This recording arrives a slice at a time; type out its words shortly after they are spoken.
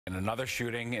In another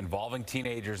shooting involving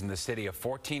teenagers in the city, a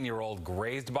 14-year-old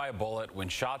grazed by a bullet when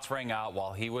shots rang out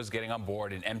while he was getting on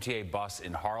board an MTA bus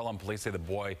in Harlem. Police say the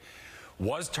boy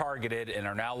was targeted and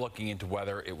are now looking into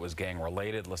whether it was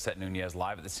gang-related. Lisette Nunez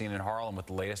live at the scene in Harlem with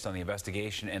the latest on the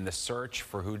investigation and the search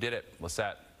for who did it.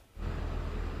 Lisette.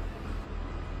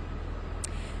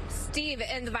 Steve,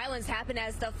 and the violence happened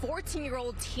as the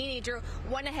 14-year-old teenager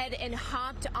went ahead and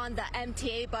hopped on the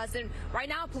MTA bus. And right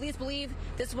now, police believe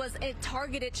this was a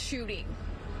targeted shooting.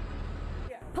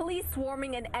 Police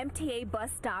swarming an MTA bus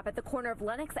stop at the corner of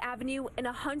Lenox Avenue and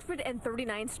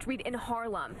 139th Street in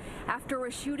Harlem after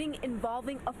a shooting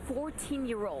involving a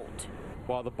 14-year-old.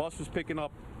 While the bus was picking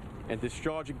up and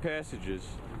discharging passengers,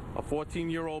 a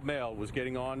 14-year-old male was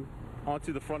getting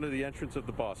onto the front of the entrance of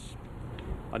the bus.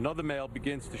 Another male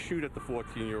begins to shoot at the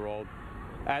 14-year-old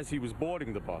as he was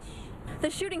boarding the bus. The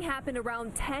shooting happened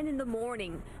around 10 in the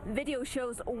morning. Video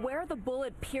shows where the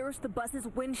bullet pierced the bus's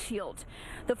windshield.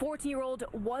 The 14-year-old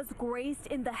was grazed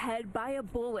in the head by a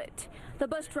bullet. The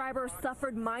bus driver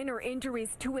suffered minor injuries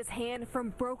to his hand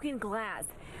from broken glass.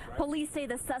 Police say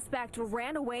the suspect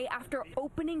ran away after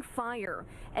opening fire.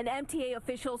 And MTA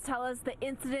officials tell us the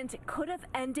incident could have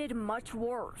ended much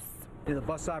worse. The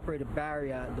bus operator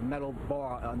barrier, the metal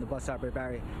bar on the bus operator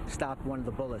barrier, stopped one of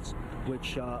the bullets,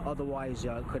 which otherwise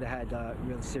could have had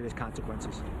really serious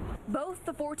consequences. Both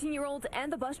the 14-year-old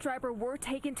and the bus driver were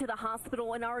taken to the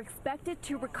hospital and are expected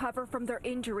to recover from their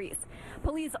injuries.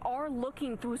 Police are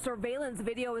looking through surveillance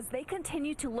video as they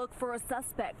continue to look for a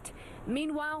suspect.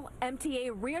 Meanwhile, MTA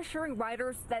reassuring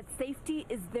riders that safety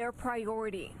is their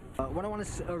priority. What I want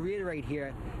to reiterate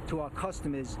here to our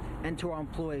customers and to our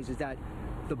employees is that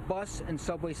the bus and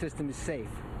subway system is safe.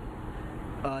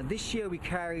 This year we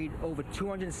carried over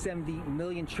 270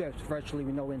 million trips virtually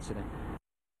with no incident.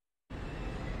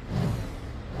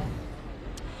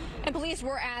 And police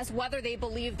were asked whether they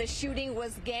believe the shooting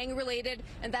was gang-related.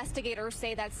 Investigators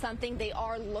say that's something they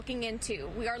are looking into.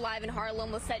 We are live in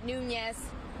Harlem. Lisette Nunez,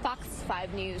 Fox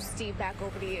 5 News. Steve, back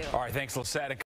over to you. All right, thanks, Lisette.